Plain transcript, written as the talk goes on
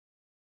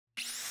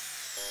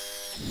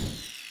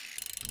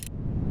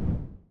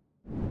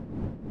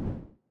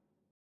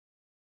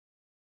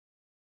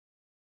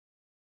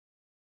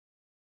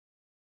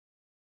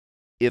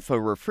If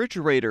a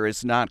refrigerator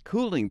is not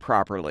cooling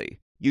properly,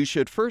 you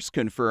should first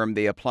confirm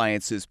the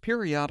appliance is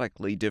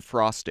periodically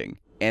defrosting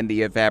and the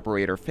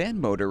evaporator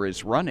fan motor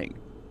is running.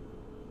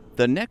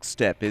 The next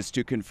step is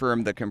to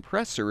confirm the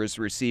compressor is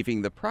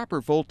receiving the proper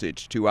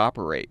voltage to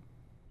operate.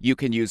 You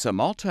can use a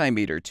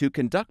multimeter to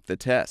conduct the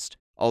test,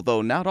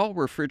 although not all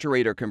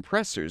refrigerator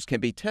compressors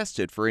can be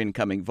tested for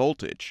incoming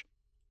voltage.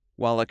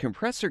 While a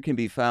compressor can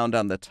be found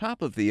on the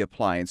top of the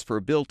appliance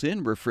for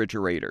built-in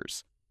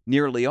refrigerators,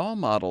 nearly all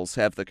models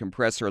have the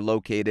compressor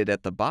located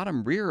at the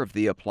bottom rear of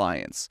the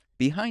appliance,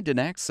 behind an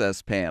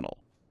access panel.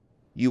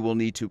 You will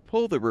need to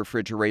pull the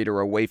refrigerator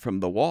away from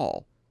the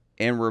wall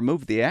and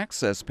remove the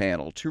access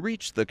panel to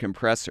reach the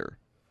compressor.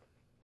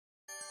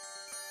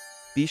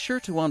 Be sure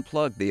to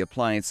unplug the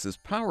appliance's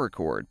power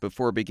cord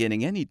before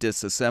beginning any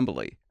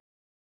disassembly.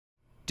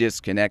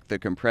 Disconnect the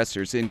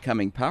compressor's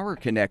incoming power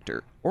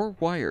connector or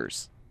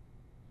wires.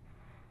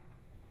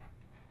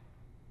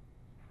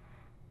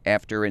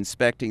 After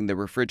inspecting the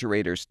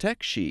refrigerator's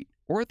tech sheet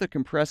or the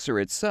compressor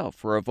itself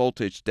for a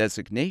voltage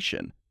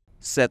designation,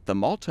 set the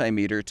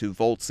multimeter to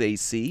volts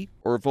AC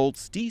or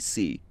volts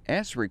DC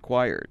as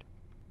required.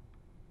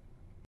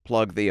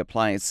 Plug the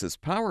appliance's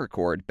power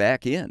cord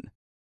back in.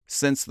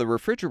 Since the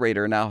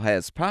refrigerator now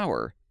has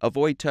power,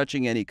 avoid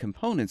touching any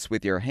components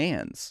with your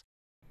hands.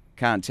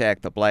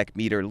 Contact the black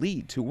meter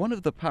lead to one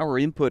of the power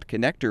input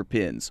connector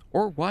pins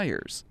or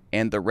wires,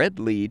 and the red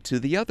lead to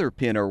the other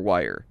pin or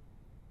wire.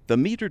 The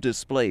meter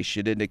display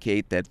should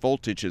indicate that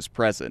voltage is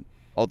present,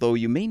 although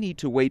you may need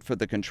to wait for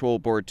the control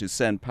board to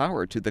send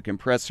power to the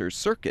compressor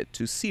circuit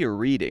to see a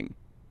reading.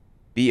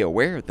 Be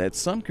aware that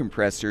some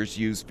compressors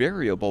use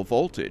variable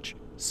voltage,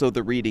 so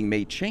the reading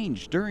may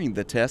change during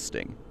the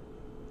testing.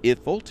 If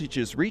voltage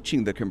is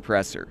reaching the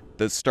compressor,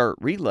 the start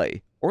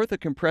relay or the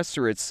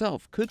compressor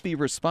itself could be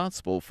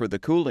responsible for the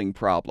cooling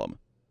problem.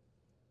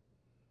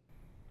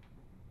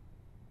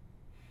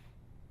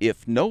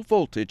 If no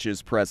voltage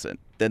is present,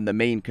 then the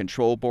main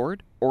control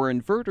board or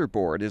inverter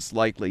board is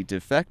likely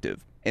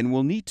defective and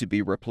will need to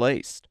be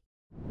replaced.